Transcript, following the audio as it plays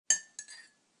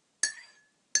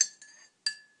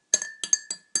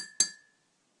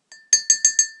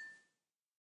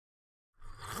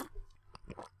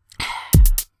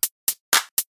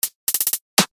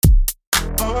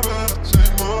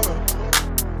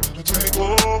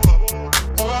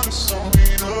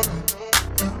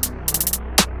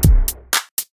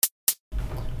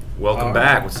Welcome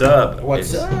back. What's up?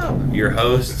 What's up? Your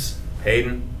hosts,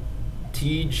 Hayden.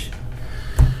 Teej.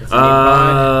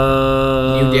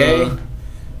 New day.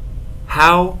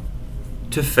 How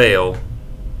to fail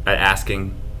at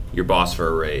asking your boss for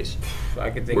a raise. I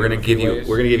could think We're of gonna a few give you. ways.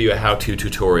 We're gonna give you a how-to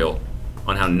tutorial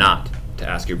on how not to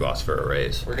ask your boss for a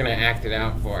raise. We're gonna act it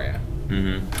out for you.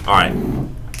 Mm-hmm. All right.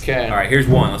 Okay. All right. Here's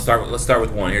one. Let's start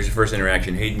with one. Here's your first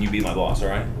interaction. Hayden, you be my boss. All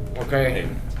right. Okay.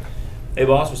 Hayden. Hey,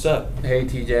 boss. What's up? Hey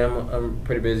TJ, I'm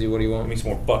pretty busy. What do you Give want? me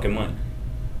some more fucking money.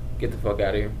 Get the fuck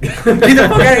out of here. Get the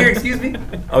fuck out of here, excuse me.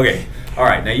 Okay. All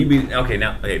right. Now you be okay.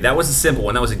 Now, okay. That was a simple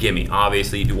one. That was a gimme.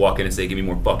 Obviously, if you walk in and say, "Give me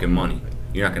more fucking money,"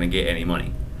 you're not gonna get any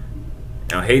money.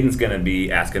 Now Hayden's gonna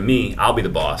be asking me. I'll be the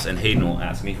boss, and Hayden will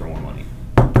ask me for more money.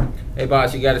 Hey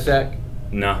boss, you got a sec?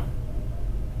 No.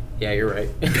 Yeah, you're right.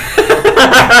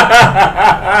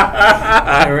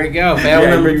 There we go. Fail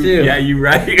number 2. Yeah, you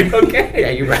right. Okay. Yeah,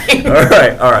 you're right. All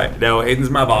right. All right. Now Hayden's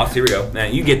my boss. Here we go. Now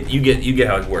you get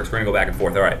how it works. We're gonna go back and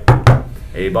forth. All right.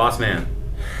 Hey, boss man.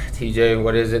 TJ,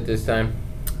 what is it this time?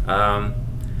 How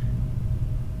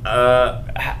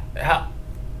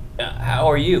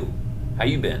are you? How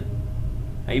you been?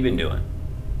 How you been doing?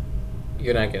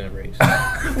 You're not gonna raise.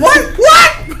 What?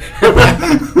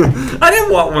 I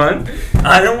didn't want one.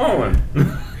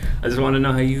 I just wanted to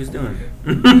know how you was doing.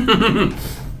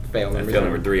 Fail number Fail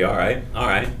number 3. All right.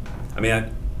 I mean,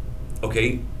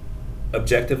 okay.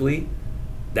 Objectively,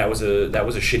 that was a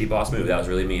shitty boss move. That was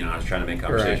really mean. I was trying to make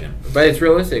conversation. Right. But it's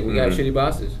realistic. We got Mhm. shitty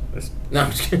bosses. No,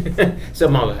 I'm just kidding.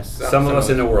 Some of us. Some of us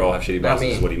in the world have shitty Not bosses.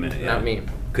 me. Is what he meant. Yeah. Not me.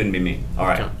 Couldn't be me. All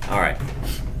right. Okay. All right.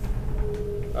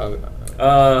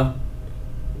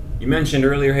 You mentioned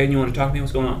earlier, Hayden, you want to talk to me?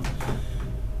 What's going on?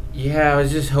 Yeah, I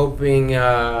was just hoping.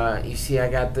 You see, I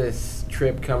got this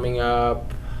trip coming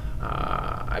up.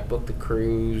 I booked the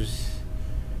cruise,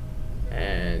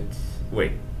 and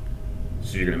Wait.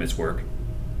 So you're gonna miss work?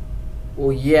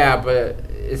 well, yeah, but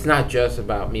it's not just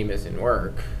about me missing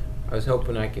work. I was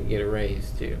hoping I could get a raise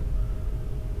too.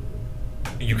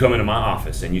 You come into my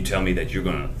office and you tell me that you're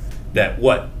gonna. That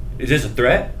what? Is this a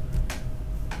threat?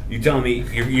 You telling me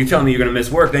you're telling me you're gonna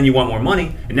miss work? Then you want more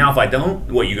money, and now if I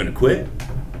don't, what? You gonna quit?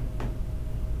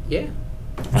 Yeah.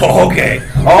 Oh, okay.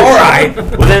 All right.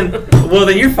 Well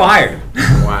then you're fired.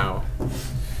 Wow.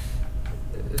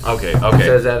 Okay.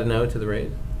 Says that a no to the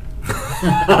raise?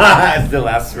 Still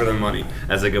asks for the money.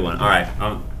 That's a good one. All right.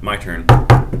 My turn.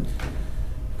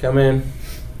 Come in.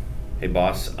 Hey,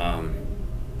 boss. I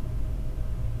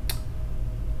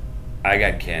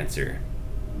got cancer.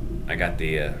 I got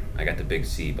the big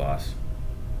C, boss.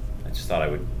 I just thought I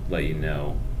would let you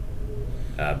know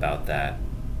about that.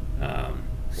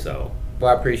 So.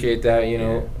 Well, I appreciate that. You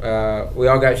know, we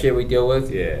all got shit we deal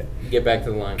with. Yeah. Get back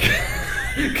to the line.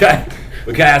 Can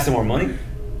I ask some more money?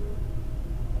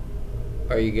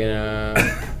 Are you gonna?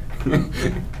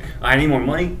 I need more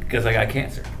money because I got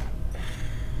cancer.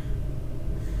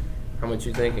 How much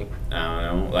you thinking? I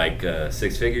don't know, like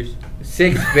 6 figures.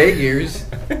 6 figures.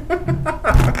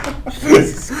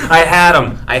 I had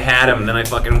him. Then I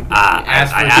fucking I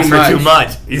asked for too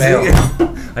much. You see?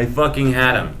 I fucking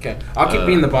had him. Okay, I'll keep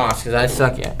being the boss because I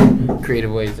suck at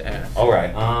creative ways to ask. All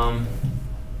right.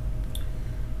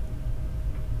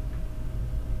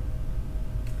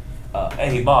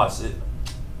 Hey, boss.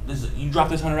 You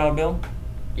dropped this $100 bill?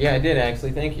 Yeah, I did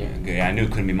actually. Thank you. Okay, I knew it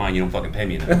couldn't be mine. You don't fucking pay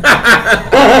me enough.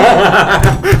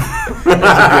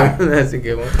 That's a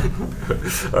good one.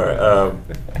 All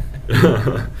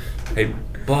right. Hey,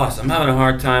 boss. I'm having a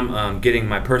hard time getting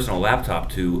my personal laptop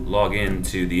to log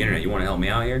into the internet. You want to help me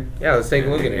out here? Yeah, let's take a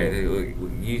look at it.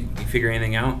 You figure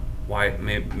anything out? Why it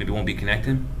maybe won't be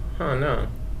connecting? Oh no.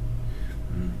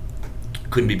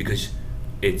 Couldn't be because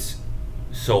it's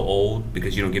so old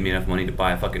because you don't give me enough money to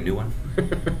buy a fucking new one?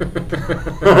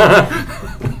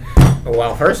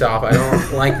 Well, first off, I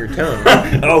don't like your tone.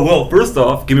 Oh, well, first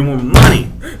off, give me more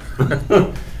money.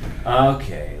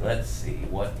 Okay, let's see.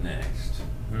 What next?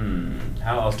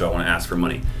 How else do I want to ask for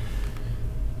money?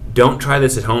 Don't try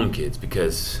this at home, kids,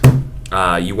 because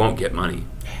you won't get money.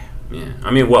 Yeah.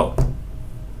 I mean, well,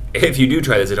 if you do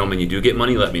try this at home and you do get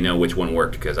money, let me know which one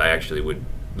worked, because I actually would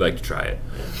like to try it.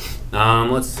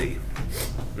 Let's see.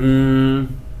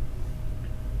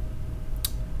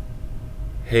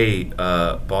 Hey,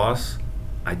 boss,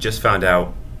 I just found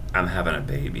out I'm having a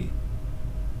baby.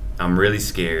 I'm really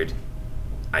scared.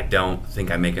 I don't think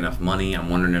I make enough money. I'm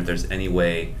wondering if there's any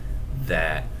way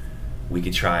that we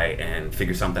could try and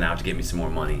figure something out to get me some more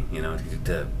money, you know,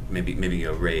 to maybe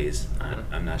a raise.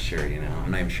 I'm not sure, you know. I'm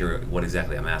not even sure what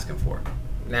exactly I'm asking for.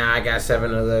 Nah, I got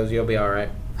 7 of those. You'll be all right.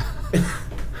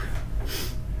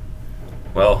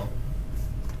 Well,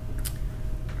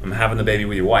 I'm having the baby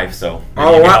with your wife, so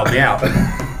Oh, you can wow. help me out.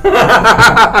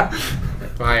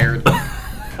 Fired.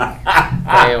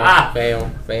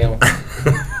 Fail.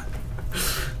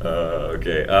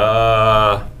 Okay.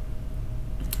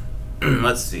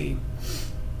 Let's see.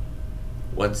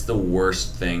 What's the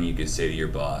worst thing you could say to your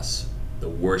boss? The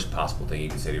worst possible thing you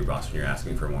can say to your boss when you're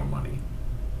asking for more money?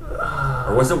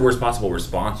 Or what's the worst possible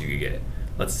response you could get?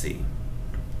 Let's see.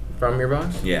 From your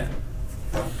boss? Yeah.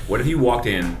 What if you walked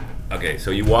in? Okay,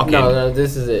 so you walk in. No,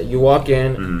 this is it. You walk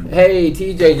in. Mhm. Hey,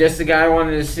 TJ, just the guy I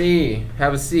wanted to see.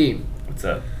 Have a seat. What's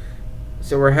up?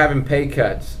 So we're having pay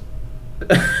cuts.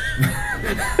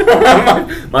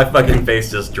 my fucking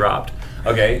face just dropped.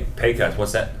 Okay, pay cuts.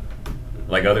 What's that?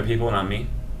 Like other people, not me?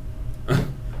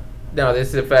 No,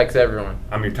 this affects everyone.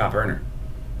 I'm your top earner.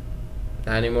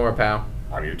 Not anymore, pal.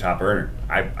 I'm your top earner.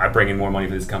 I bring in more money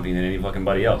for this company than any fucking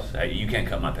buddy else. You can't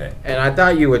cut my pay. And I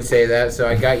thought you would say that, so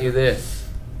I got you this.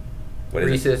 What is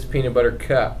it? Reese's Peanut Butter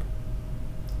Cup.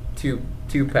 Two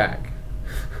pack.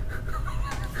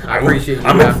 I appreciate you.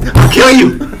 I'll kill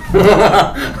you.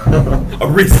 A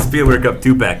Reese's Peanut Butter Cup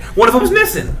 2-pack. One of them's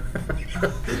missing.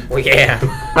 Well, yeah.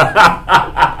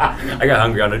 I got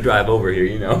hungry on the drive over here.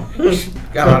 You know.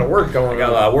 Got a lot of work going I on. got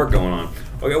a lot of work going on.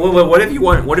 Okay, well, what if you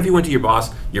went to your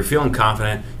boss? You're feeling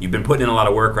confident. You've been putting in a lot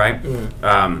of work, right?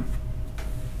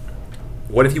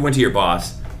 What if you went to your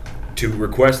boss to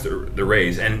request the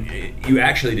raise, and you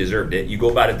actually deserved it? You go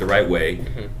about it the right way,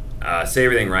 say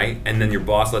everything right, and then your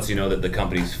boss lets you know that the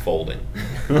company's folding.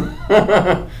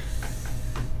 Yeah,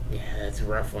 that's a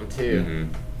rough one too.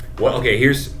 Well, okay,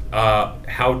 here's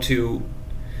how to.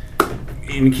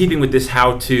 In keeping with this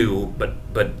how-to, but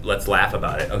let's laugh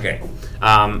about it. Okay,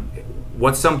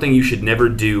 what's something you should never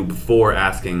do before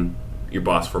asking your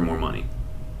boss for more money?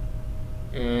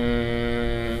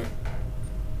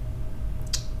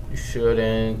 You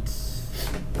shouldn't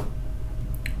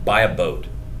Buy a boat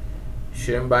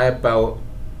buy a boat.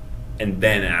 and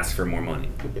then ask for more money.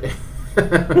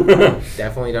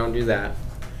 Definitely don't do that.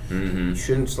 Mm-hmm. You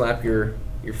shouldn't slap your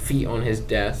feet on his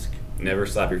desk. Never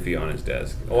slap your feet on his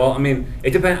desk. Well, I mean,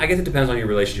 it depends. I guess it depends on your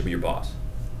relationship with your boss.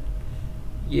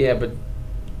 Yeah, but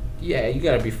yeah, you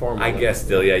gotta be formal. I guess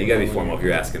still, yeah, you gotta be formal if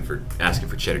you're asking for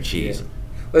cheddar cheese. Yeah.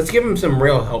 Let's give him some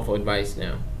real helpful advice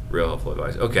now. Real helpful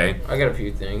advice. Okay. I got a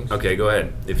few things. Okay, go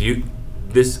ahead. If you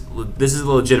this is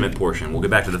the legitimate portion. We'll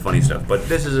get back to the funny stuff, but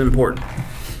this is important.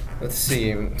 Let's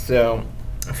see. So,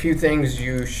 a few things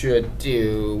you should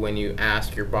do when you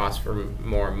ask your boss for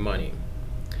more money.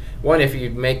 One, if you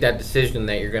make that decision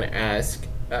that you're going to ask,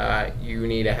 you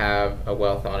need to have a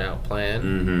well thought out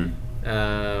plan.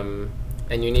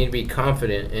 And you need to be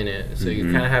confident in it. So you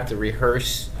kind of have to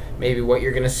rehearse maybe what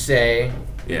you're going to say,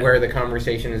 where the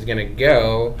conversation is going to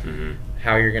go,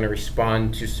 how you're going to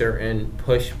respond to certain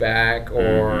pushback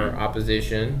or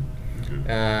opposition.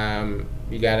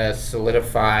 You got to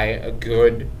solidify a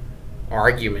good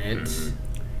argument.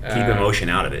 Keep emotion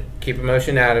out of it. Keep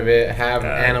emotion out of it. Have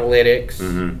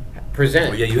analytics. Present.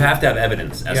 Well, yeah, you have to have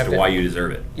evidence as to why you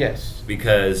deserve it. Yes.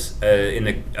 Because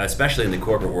especially in the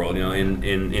corporate world, you know,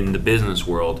 in the business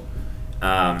world,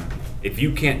 if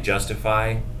you can't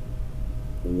justify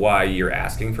why you're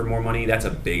asking for more money, that's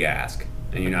a big ask,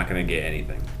 and you're not going to get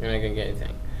anything. You're not going to get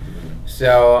anything.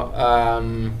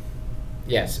 So,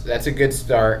 yes, that's a good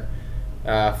start.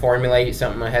 Formulate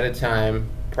something ahead of time.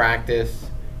 Practice.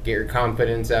 Get your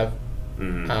confidence up.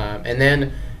 And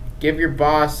then give your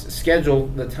boss, schedule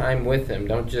the time with him.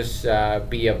 Don't just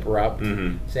be abrupt.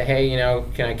 Say, hey, you know,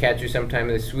 can I catch you sometime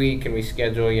this week? Can we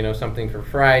schedule, you know, something for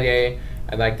Friday?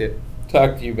 I'd like to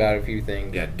talk to you about a few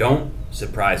things. Yeah, don't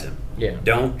surprise him. Yeah.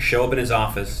 Don't show up in his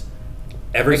office.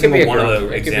 Every It could be single a one girl. of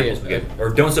the It could be examples we get. Or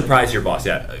don't surprise your boss,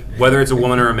 whether it's a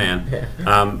woman or a man.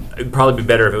 It'd probably be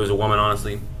better if it was a woman,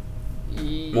 honestly.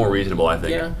 More reasonable, I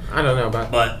think. Yeah, I don't know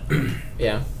about But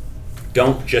yeah.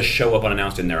 don't just show up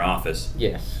unannounced in their office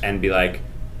Yes. and be like,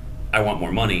 I want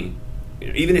more money.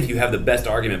 Even if you have the best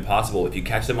argument possible, if you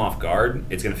catch them off guard,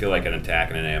 it's going to feel like an attack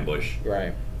and an ambush.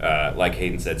 Right. Like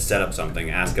Hayden said, set up something.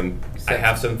 Ask them, I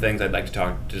have some things I'd like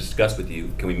to discuss with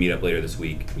you. Can we meet up later this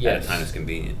week at a time that's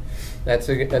convenient? That's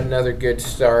another good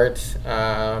start.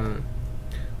 I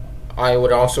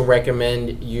would also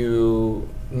recommend you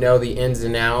know the ins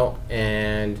and out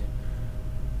and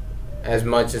as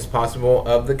much as possible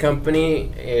of the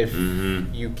company. If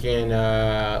you can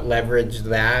leverage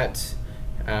that,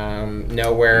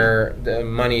 know where the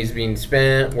money is being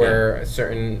spent, where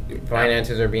certain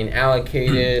finances are being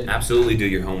allocated. Absolutely do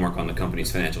your homework on the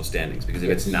company's financial standings, because if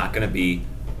it's not going to be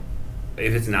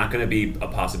a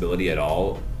possibility at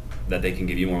all, that they can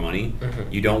give you more money,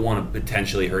 you don't want to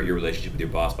potentially hurt your relationship with your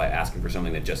boss by asking for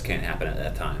something that just can't happen at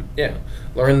that time. Yeah,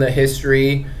 learn the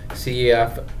history, see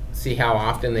how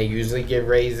often they usually give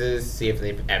raises, see if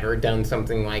they've ever done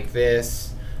something like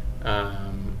this.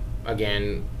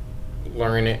 Again,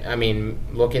 learn it. I mean,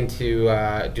 look into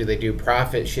do they do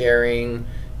profit sharing?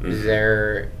 Is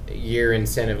there year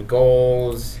incentive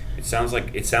goals? It sounds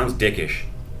dickish,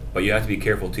 but you have to be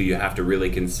careful too. You have to really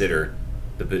consider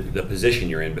the position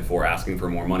you're in before asking for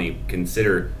more money.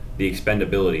 Consider the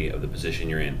expendability of the position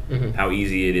you're in, how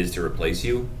easy it is to replace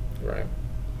you, right?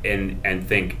 And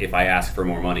think, if I ask for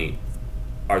more money,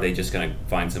 are they just going to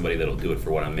find somebody that'll do it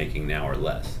for what I'm making now or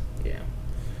less? Yeah.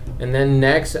 And then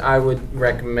next, I would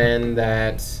recommend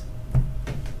that.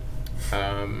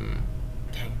 Dang,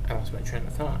 I lost my train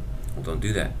of thought. Well, don't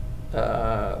do that.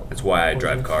 That's why I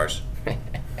drive cars.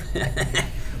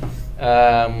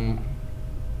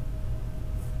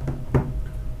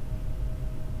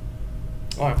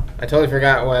 Well, I totally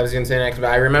forgot what I was going to say next,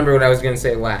 but I remember what I was going to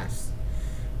say last.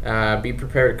 Be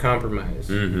prepared to compromise.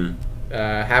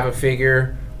 Have a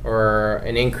figure or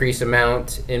an increase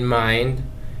amount in mind,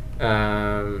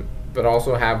 but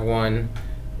also have one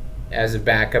as a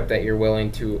backup that you're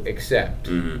willing to accept.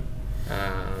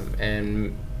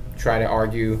 And try to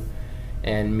argue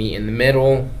and meet in the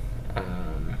middle.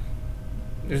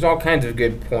 There's all kinds of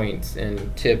good points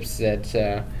and tips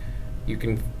that you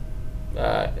can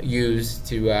use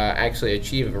to actually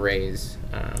achieve a raise.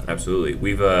 Absolutely.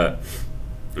 We've the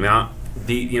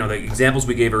examples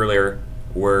we gave earlier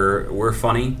were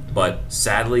funny, but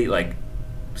sadly, like,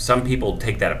 some people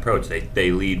take that approach.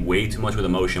 They lead way too much with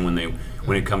emotion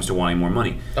when it comes to wanting more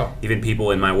money. Even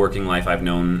people in my working life I've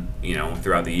known,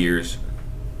 throughout the years,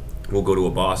 will go to a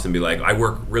boss and be like, I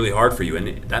work really hard for you,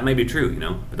 and that may be true,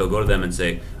 but they'll go to them and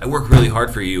say, I work really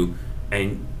hard for you,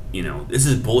 and this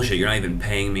is bullshit. You're not even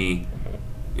paying me.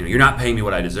 You're not paying me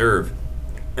what I deserve.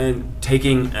 And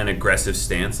taking an aggressive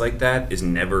stance like that is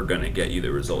never going to get you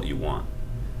the result you want.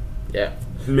 Yeah.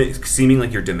 Seeming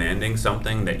like you're demanding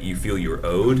something that you feel you're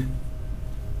owed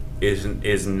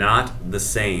is not the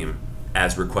same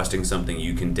as requesting something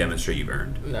you can demonstrate you've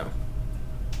earned. No.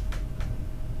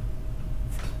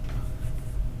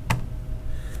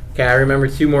 Okay, I remember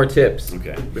 2 more tips.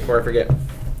 Okay. Before I forget.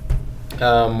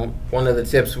 One of the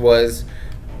tips was,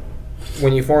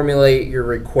 when you formulate your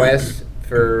request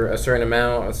for a certain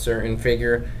amount, a certain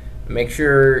figure, make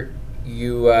sure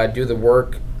you do the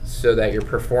work so that your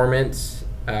performance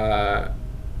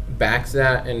backs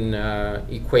that and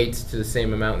equates to the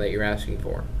same amount that you're asking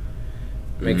for.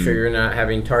 Make sure you're not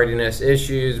having tardiness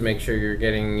issues. Make sure you're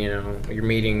getting, you're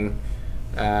meeting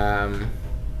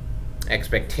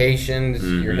expectations.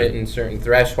 You're hitting certain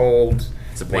thresholds.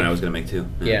 That's the point I was going to make too.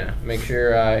 Yeah. Make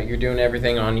sure you're doing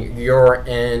everything on your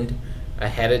end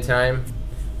ahead of time,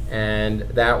 and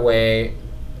that way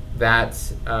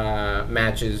that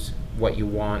matches what you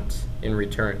want in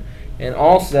return. And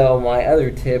also, my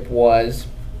other tip was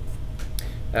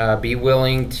be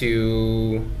willing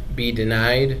to be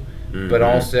denied, but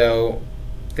also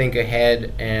think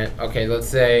ahead. And okay, let's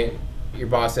say your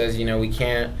boss says, we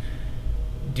can't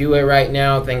do it right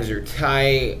now, things are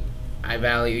tight, I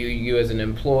value you as an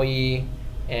employee,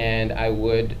 and I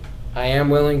am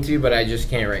willing to, but I just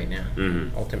can't right now.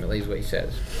 Ultimately is what he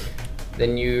says.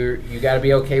 Then you got to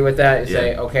be okay with that.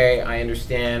 Say, okay, I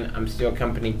understand, I'm still a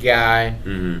company guy,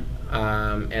 and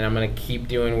I'm going to keep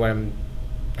doing what I'm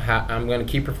going to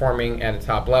keep performing at a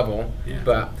top level,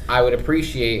 but I would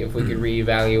appreciate if we could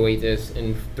reevaluate this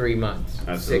in 3 months,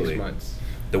 Absolutely. 6 months.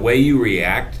 The way you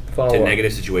react Follow to up.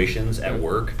 negative situations at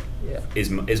work is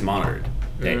monitored.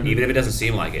 Even if it doesn't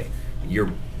seem like it,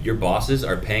 your bosses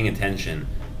are paying attention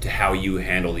to how you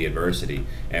handle the adversity.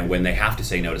 And when they have to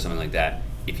say no to something like that,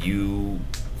 if you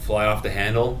fly off the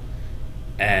handle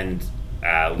and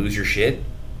lose your shit,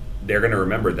 they're going to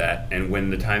remember that. And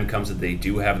when the time comes that they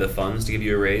do have the funds to give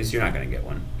you a raise, you're not going to get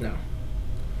one. No.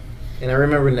 And I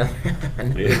remember another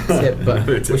tip, but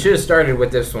we should have started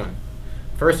with this one.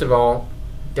 First of all,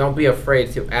 don't be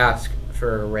afraid to ask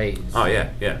for a raise. Oh,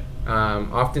 yeah.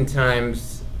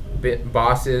 Oftentimes,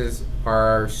 bosses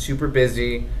are super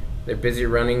busy. They're busy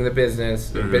running the business.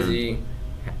 They're busy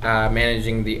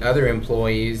managing the other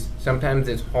employees. Sometimes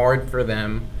it's hard for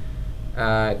them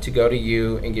to go to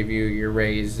you and give you your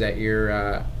raise that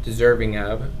you're deserving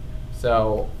of.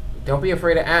 So don't be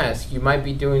afraid to ask. You might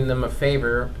be doing them a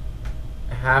favor.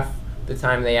 Half the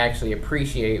time they actually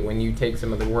appreciate when you take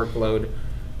some of the workload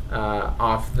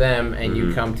off them and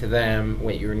you come to them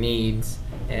with your needs,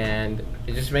 and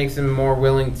it just makes them more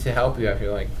willing to help you, I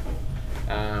feel like.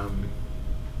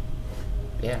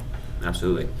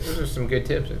 absolutely. Those are some good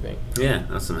tips, I think. Yeah,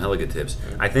 that's some hella good tips.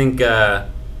 I think a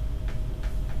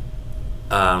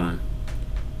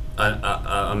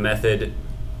method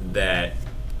that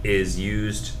is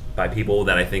used by people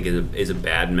that I think is a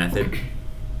bad method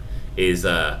is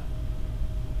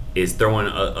throwing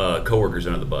coworkers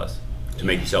under the bus to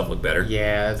make yourself look better.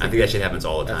 Yeah, I think that shit happens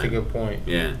all the time. That's a good point.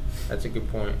 Yeah, That's a good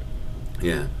point.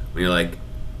 yeah. When you're like,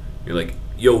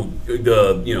 yo,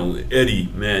 Eddie,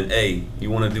 man, hey, you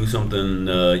want to do something?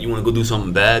 You want to go do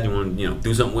something bad? You want to,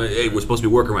 do something? Hey, we're supposed to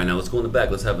be working right now. Let's go in the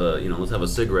back. Let's have a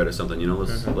cigarette or something.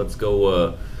 Let's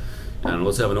go. I don't know,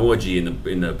 let's have an orgy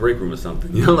in the break room or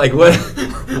something. Like what?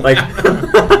 Like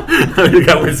you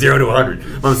got with 0 to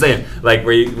 100. I'm saying, like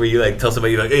where you like tell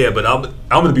somebody like, yeah, but I'm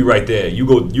gonna be right there. You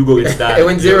go get started. It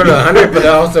went 0 to 100, but it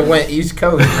also went East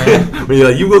Coast, man. But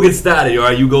you're like, you go get started, all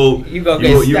right? You go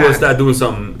start doing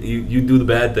something. You do the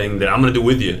bad thing that I'm gonna do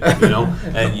with you,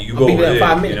 and you go over there.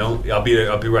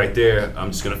 I'll be right there. I'm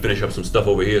just gonna finish up some stuff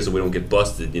over here so we don't get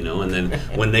busted, And then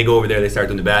when they go over there, they start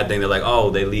doing the bad thing. They're like,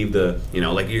 oh, they leave the,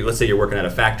 let's say you're working at a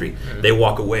factory. Mm-hmm. They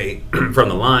walk away from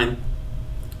the line.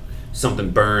 Something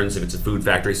burns if it's a food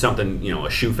factory. Something, a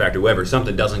shoe factory, whatever.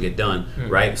 Something doesn't get done,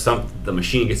 right? The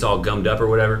machine gets all gummed up or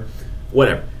whatever.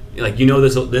 Like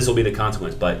this will be the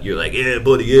consequence, but you're like, yeah,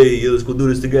 buddy, yeah, let's go do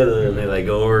this together. And they like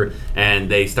go over and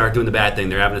they start doing the bad thing.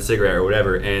 They're having a cigarette or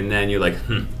whatever, and then you're like,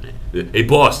 hey,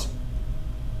 boss.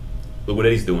 Look what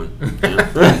Eddie's doing.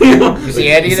 You see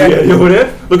Eddie there?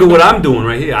 Look at what I'm doing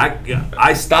right here.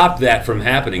 I stopped that from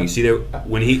happening. You see that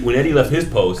when Eddie left his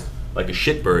post, like a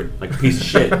shitbird, like a piece of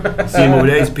shit. You see him over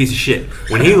there? He's a piece of shit.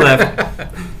 When he left,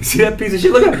 you see that piece of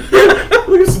shit? Look at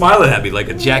him smiling at me like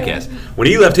a jackass. When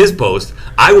he left his post,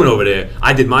 I went over there.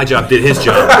 I did my job, did his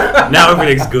job. Now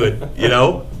everything's good,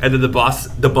 And then the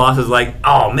boss is like,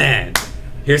 oh man,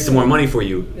 here's some more money for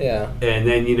you. Yeah. And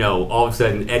then, all of a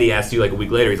sudden, Eddie asks you like a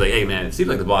week later, he's like, hey, man, it seems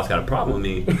like the boss got a problem with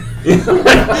me.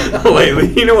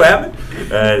 Wait, you know what happened?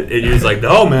 And you're just like,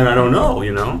 no, man, I don't know,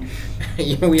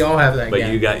 We all have that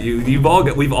guy.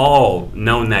 But we've all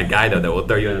known that guy, though, that will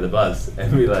throw you under the bus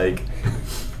and be like...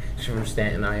 From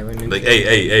Staten Island. Like,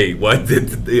 hey, what?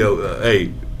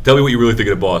 Hey... Tell me what you really think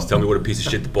of the boss. Tell me what a piece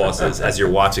of shit the boss is as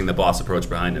you're watching the boss approach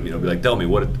behind him. Be like, tell me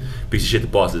what a piece of shit the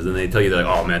boss is. And they tell you, they're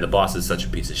like, oh, man, the boss is such a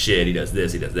piece of shit. He does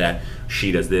this, he does that.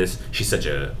 She does this. She's such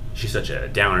a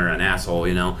downer, an asshole,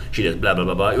 She does blah, blah,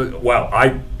 blah, blah. Wow,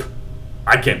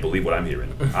 I can't believe what I'm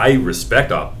hearing. I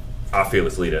respect our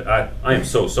fearless leader. I am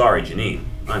so sorry, Janine.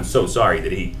 I'm so sorry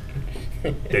that he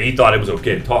thought it was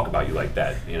okay to talk about you like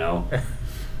that,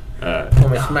 Want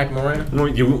me to smack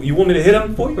Moran? You want me to hit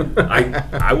him for you?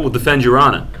 I will defend Your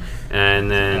Honor.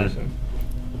 And then Awesome.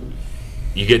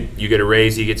 you get a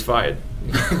raise, he gets fired.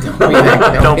 Don't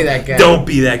be that guy. Don't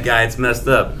be that guy. It's messed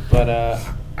up. But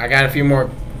I got a few more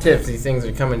tips. These things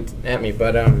are coming at me.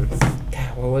 But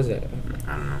God, what was it?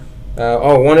 I don't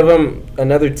know. One of them.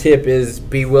 Another tip is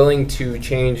be willing to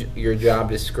change your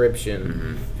job description.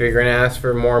 Mm-hmm. If you're going to ask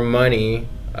for more money,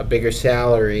 a bigger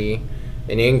salary,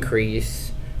 an increase,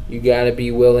 you got to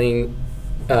be willing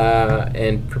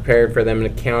and prepared for them to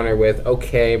counter with,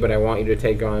 okay, but I want you to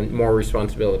take on more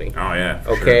responsibility. Oh, yeah.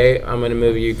 Okay, sure. I'm going to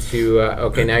move you to,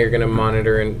 okay, now you're going to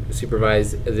monitor and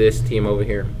supervise this team over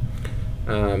here.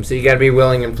 So you got to be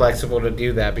willing and flexible to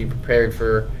do that. Be prepared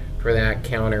for that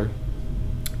counter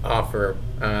offer.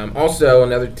 Also,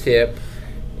 another tip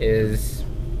is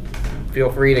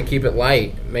feel free to keep it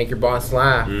light. Make your boss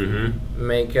laugh. Mm-hmm.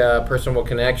 Make a personal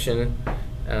connection.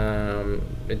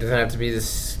 It doesn't have to be this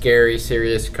scary,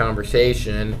 serious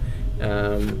conversation.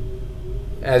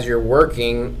 As you're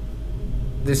working,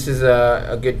 this is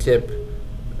a good tip,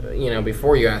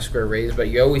 before you ask for a raise, but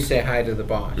you always say hi to the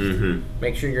boss. Mm-hmm.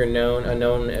 Make sure you're a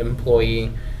known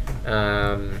employee.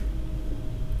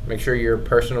 Make sure you're a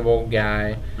personable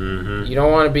guy. Mm-hmm. You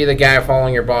don't want to be the guy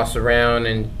following your boss around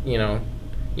and,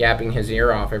 yapping his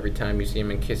ear off every time you see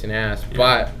him and kissing ass. Yeah.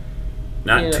 But...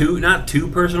 Not too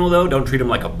personal though. Don't treat him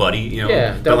like a buddy.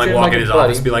 Yeah, don't like walk in his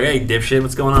office and be like, "Hey, dipshit,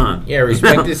 what's going on?" Yeah,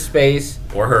 respect his space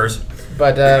or hers.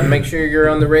 But make sure you're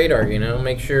on the radar.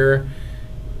 Make sure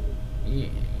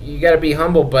you got to be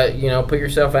humble, but put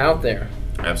yourself out there.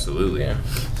 Absolutely. Yeah.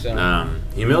 So.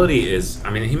 Humility is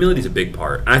a big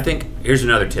part. And I think here's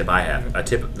another tip I have. A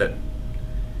tip that,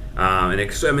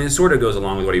 it sort of goes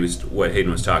along with what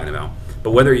Hayden was talking about. But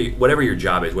whatever your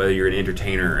job is, whether you're an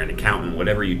entertainer, an accountant,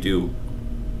 whatever you do,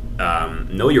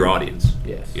 know your audience.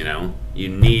 Yes. You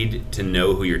need to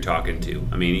know who you're talking to.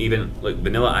 Even like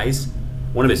Vanilla Ice,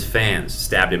 one of his fans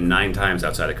stabbed him 9 times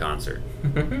outside a concert.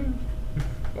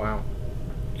 Wow.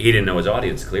 He didn't know his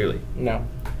audience, clearly. No.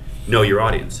 Know your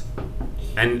audience.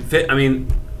 And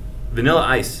Vanilla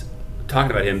Ice,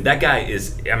 talking about him. That guy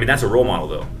is. I mean, that's a role model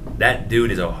though. That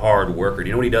dude is a hard worker. Do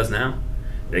you know what he does now?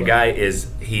 The guy is.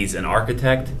 He's an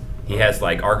architect. He has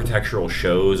like architectural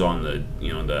shows on the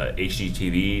the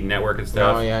HGTV network and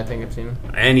stuff. Oh yeah, I think I've seen him.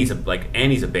 And he's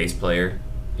a bass player.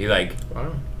 He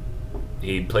Wow.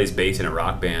 he plays bass in a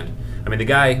rock band. I mean, the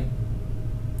guy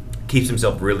keeps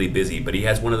himself really busy, but he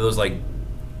has one of those like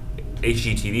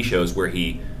HGTV shows where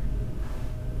he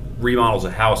remodels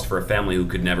a house for a family who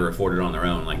could never afford it on their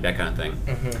own, like that kind of thing.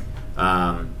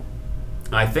 Mm-hmm.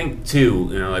 I think too,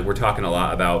 like we're talking a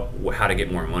lot about how to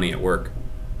get more money at work,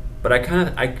 but I kind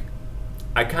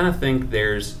of think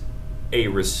there's a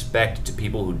respect to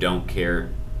people who don't care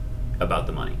about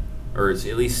the money, or at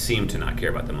least seem to not care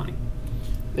about the money.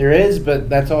 There is, but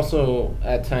that's also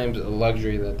at times a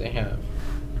luxury that they have.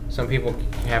 Some people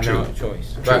have no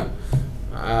choice. True. But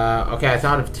okay, I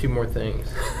thought of two more things.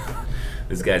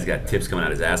 This guy's got tips coming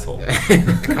out his asshole.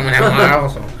 Coming out my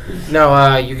asshole.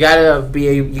 No, you gotta be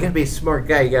a smart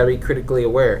guy. You gotta be critically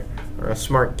aware, or a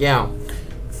smart gal.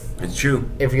 It's true.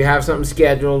 If you have something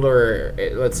scheduled, or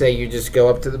let's say you just go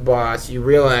up to the boss, you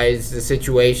realize the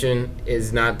situation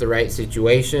is not the right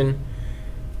situation.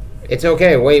 It's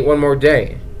okay. Wait one more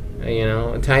day.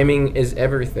 Timing is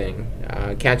everything.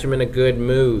 Catch them in a good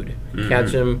mood. Mm-hmm.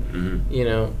 Catch them.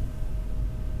 Mm-hmm.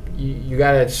 You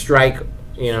gotta strike.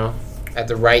 At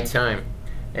the right time.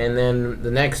 And then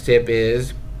the next tip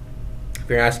is, if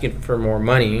you're asking for more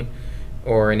money,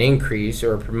 or an increase,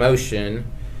 or a promotion,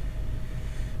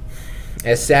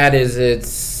 as sad as it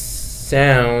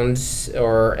sounds,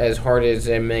 or as hard as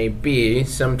it may be,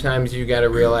 sometimes you got to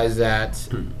realize that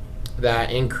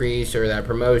that increase or that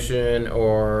promotion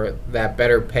or that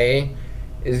better pay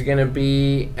is going to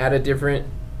be at a different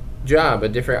job, a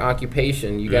different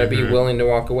occupation. You got to be willing to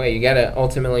walk away. You got to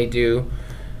ultimately do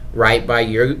right by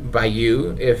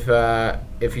you.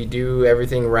 If you do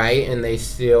everything right and they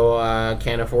still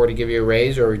can't afford to give you a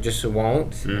raise or just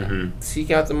won't,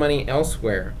 seek out the money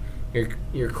elsewhere.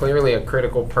 You're clearly a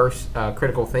critical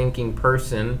thinking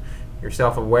person. You're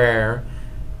self-aware.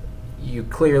 You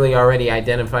clearly already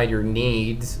identified your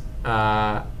needs.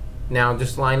 Now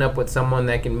just line up with someone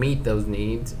that can meet those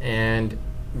needs and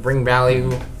bring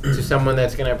value to someone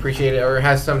that's going to appreciate it or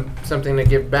has something to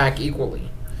give back equally.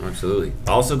 Absolutely.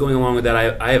 Also, going along with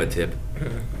that, I have a tip.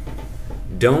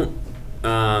 Don't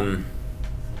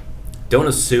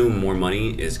assume more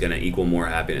money is going to equal more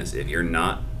happiness. If you're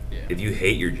not, if you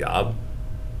hate your job,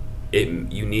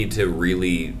 you need to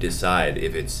really decide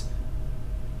if it's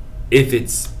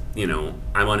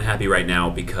I'm unhappy right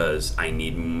now because I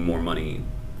need more money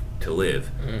to live,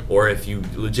 or if you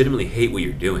legitimately hate what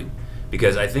you're doing.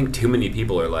 Because I think too many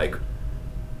people are like,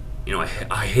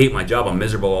 I hate my job. I'm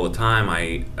miserable all the time.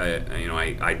 I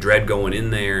dread going in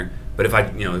there. But if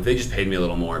they just paid me a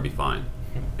little more, it'd be fine.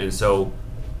 And so,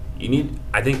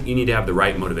 I think you need to have the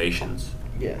right motivations.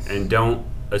 Yes. And don't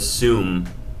assume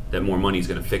that more money is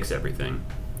going to fix everything.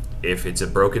 If it's a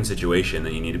broken situation,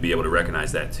 then you need to be able to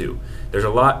recognize that too. There's a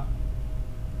lot.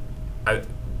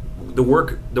 The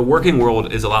working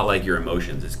world is a lot like your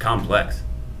emotions. It's complex.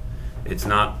 It's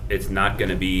not going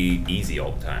to be easy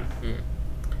all the time.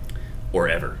 Or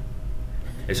ever.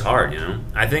 It's hard,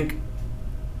 I think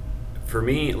for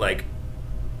me, like,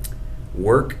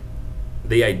 work,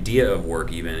 the idea of work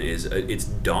even it's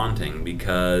daunting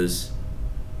because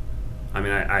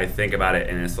I think about it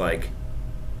and it's like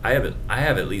I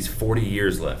have at least 40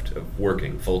 years left of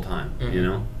working full time,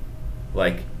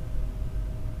 like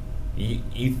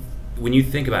you when you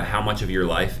think about how much of your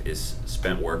life is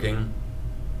spent working,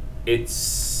 it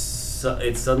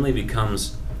suddenly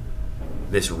becomes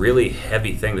this really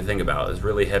heavy thing to think about, this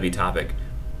really heavy topic.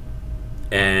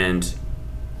 And,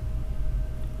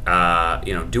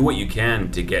 do what you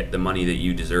can to get the money that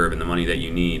you deserve and the money that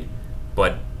you need,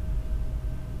 but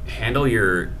handle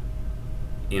your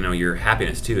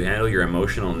happiness too, handle your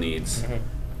emotional needs,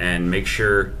 and make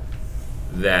sure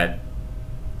that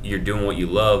you're doing what you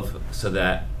love so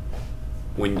that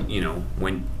when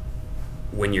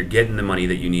you're getting the money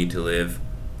that you need to live,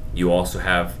 you also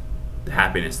have the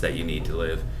happiness that you need to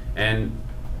live. And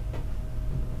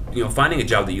finding a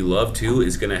job that you love too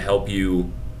is going to help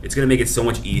you. It's going to make it so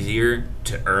much easier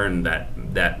to earn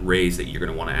that raise that you're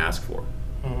going to want to ask for.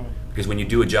 Because when you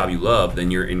do a job you love, then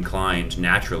you're inclined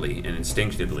naturally and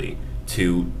instinctively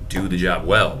to do the job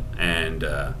well. And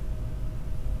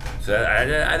so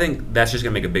I think that's just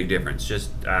going to make a big difference.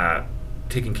 Just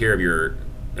taking care of your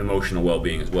emotional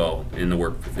well-being as well in the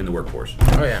workforce.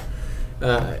 Oh yeah.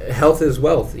 Health is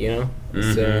wealth,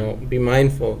 so be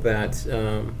mindful of that.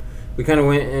 We kind of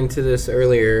went into this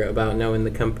earlier about knowing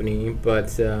the company,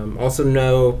 but also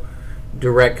know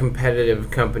direct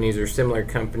competitive companies or similar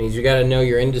companies, you got to know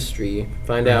your industry.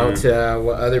 Find out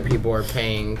what other people are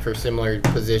paying for similar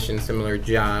positions, similar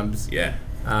jobs. Yeah.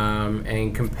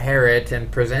 And compare it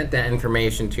and present that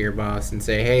information to your boss and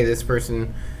say, hey, this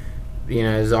person,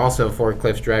 is also a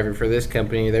forklift driver for this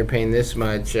company. They're paying this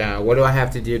much. What do I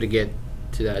have to do to get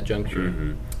to that juncture?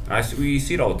 Mm-hmm. We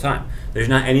see it all the time. There's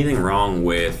not anything wrong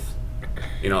with,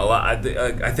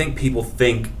 I think people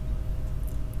think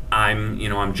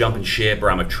I'm jumping ship or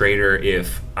I'm a traitor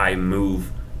if I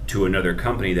move to another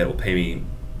company that will pay me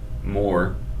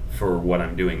more for what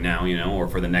I'm doing now, or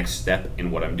for the next step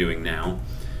in what I'm doing now.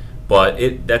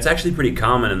 But that's actually pretty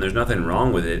common, and there's nothing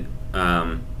wrong with it.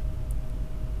 A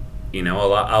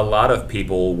lot of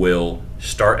people will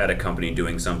start at a company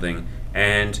doing something,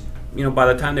 and by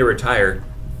the time they retire,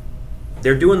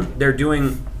 they're doing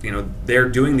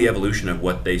the evolution of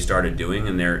what they started doing,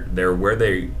 and they're where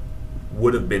they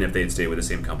would have been if they had stayed with the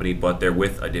same company, but they're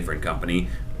with a different company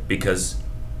because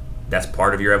that's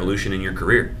part of your evolution in your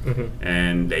career.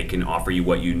 And they can offer you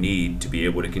what you need to be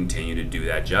able to continue to do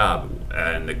that job,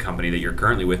 and the company that you're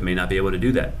currently with may not be able to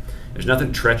do that. There's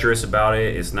nothing treacherous about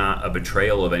it. It's not a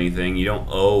betrayal of anything. You don't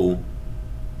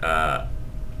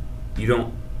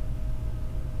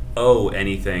owe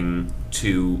anything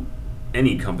to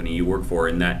any company you work for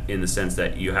in the sense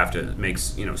that you have to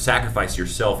sacrifice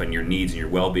yourself and your needs and your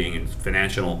well-being and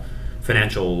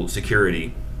financial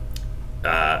security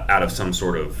out of some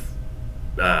sort of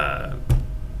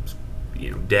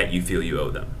debt you feel you owe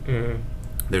them.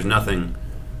 There's nothing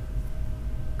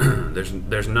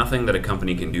there's nothing that a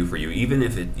company can do for you, even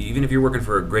if you're working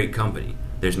for a great company.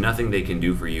 There's nothing they can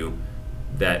do for you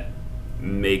that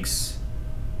makes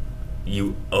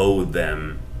you owe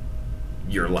them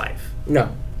your life.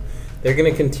 No, they're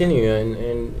going to continue,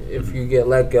 and if you get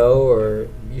let go or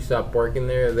you stop working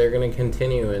there, they're going to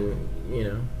continue, and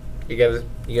you gotta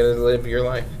live your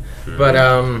life. But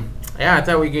I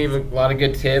thought we gave a lot of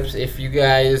good tips. If you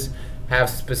guys have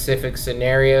specific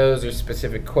scenarios or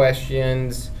specific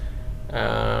questions,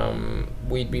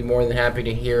 we'd be more than happy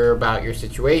to hear about your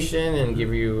situation and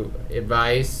give you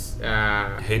advice.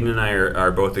 Hayden and I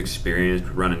are both experienced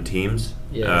running teams.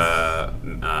 Yes.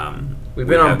 We've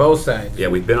been on both sides. Yeah,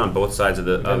 we've been on both sides of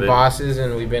it. Bosses,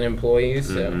 and we've been employees.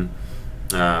 So.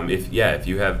 If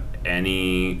you have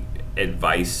any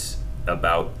advice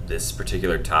about this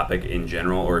particular topic in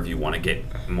general, or if you want to get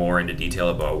more into detail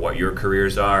about what your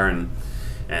careers are and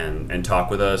talk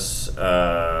with us,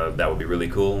 that would be really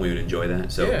cool. We would enjoy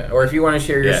that. So or if you want to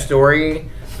share your story,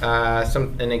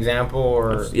 an example,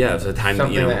 or it's a time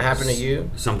something that happened to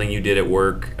you, something you did at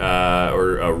work,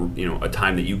 or a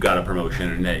time that you got a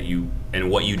promotion and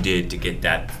what you did to get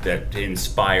that to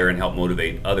inspire and help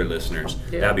motivate other listeners.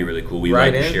 That'd be really cool. We'd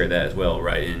like to share that as well.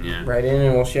 Write in,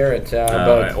 and we'll share it.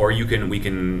 Or we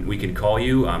can call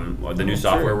you. The new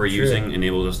software we're using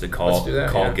enables us to call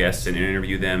guests and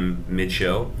interview them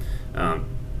mid-show.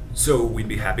 So we'd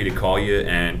be happy to call you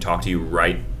and talk to you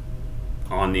right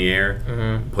on the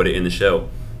air. Put it in the show.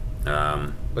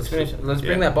 Let's finish. Let's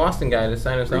bring that Boston guy to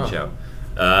sign us off. Reach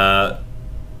out.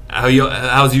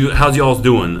 How's y'all's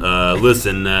doing?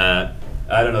 Listen, I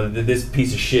don't know. This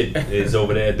piece of shit is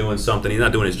over there doing something. He's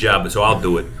not doing his job, so I'll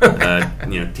do it.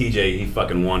 TJ, he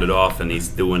fucking wandered off, and he's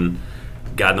doing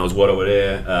God knows what over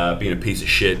there, being a piece of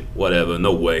shit. Whatever.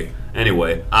 No way.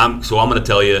 Anyway, I'm gonna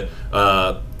tell you.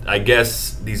 I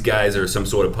guess these guys are some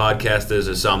sort of podcasters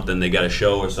or something. They got a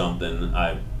show or something.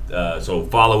 So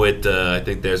follow it. I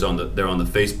think they're on the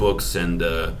Facebooks and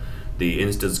the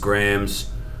Instagrams.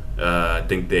 I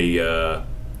think they're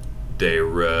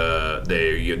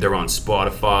on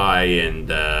Spotify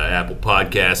and Apple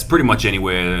Podcasts, pretty much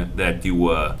anywhere that you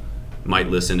might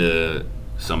listen to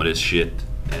some of this shit.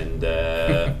 And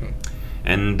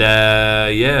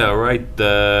all right.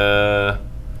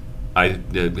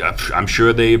 I'm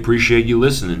sure they appreciate you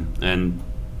listening, and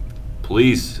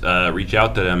please reach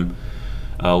out to them.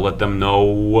 Let them know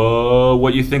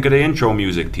what you think of the intro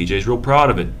music. TJ's real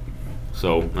proud of it.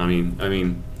 So I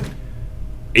mean,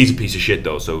 he's a piece of shit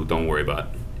though. So don't worry about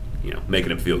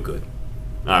making him feel good.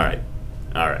 All right,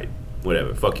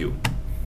 whatever. Fuck you.